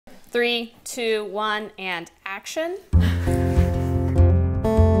3, 2, 1, and action.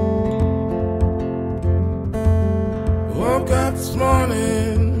 Woke up this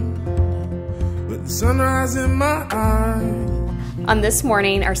morning with the sunrise in my eyes. On this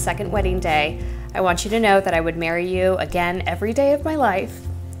morning, our second wedding day, I want you to know that I would marry you again every day of my life.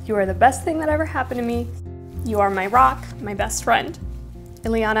 You are the best thing that ever happened to me. You are my rock, my best friend.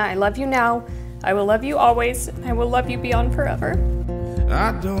 Illeanna, I love you now. I will love you always. I will love you beyond forever.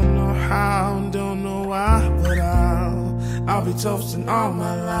 I don't know how, don't know why, but I'll be toasting all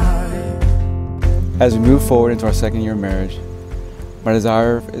my life. As we move forward into our second year of marriage, my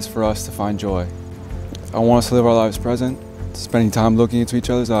desire is for us to find joy. I want us to live our lives present, spending time looking into each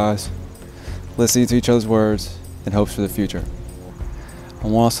other's eyes, listening to each other's words, and hopes for the future. I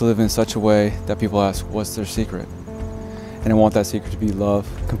want us to live in such a way that people ask, what's their secret? And I want that secret to be love,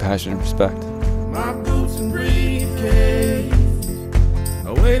 compassion, and respect. My boots and briefcase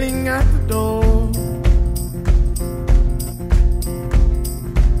are waiting at the door.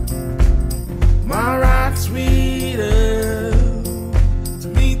 My ride sweeter to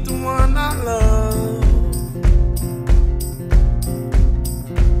meet the one I love.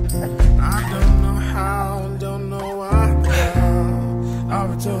 I don't know how, don't know why, but I'll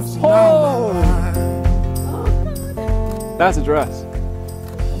be toasting all my life. That's a dress.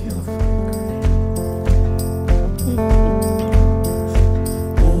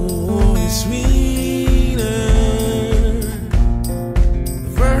 Oh, it's sweeter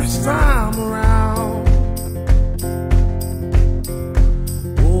the first time around.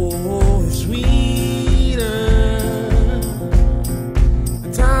 Oh, it's sweeter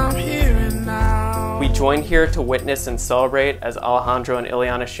the time here and now. We join here to witness and celebrate as Alejandro and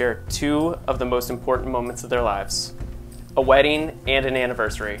Illeanna share two of the most important moments of their lives, a wedding and an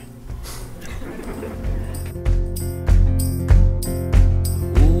anniversary.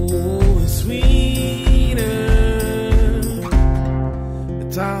 Oh, it's sweeter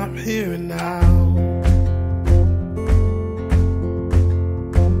the time here and now.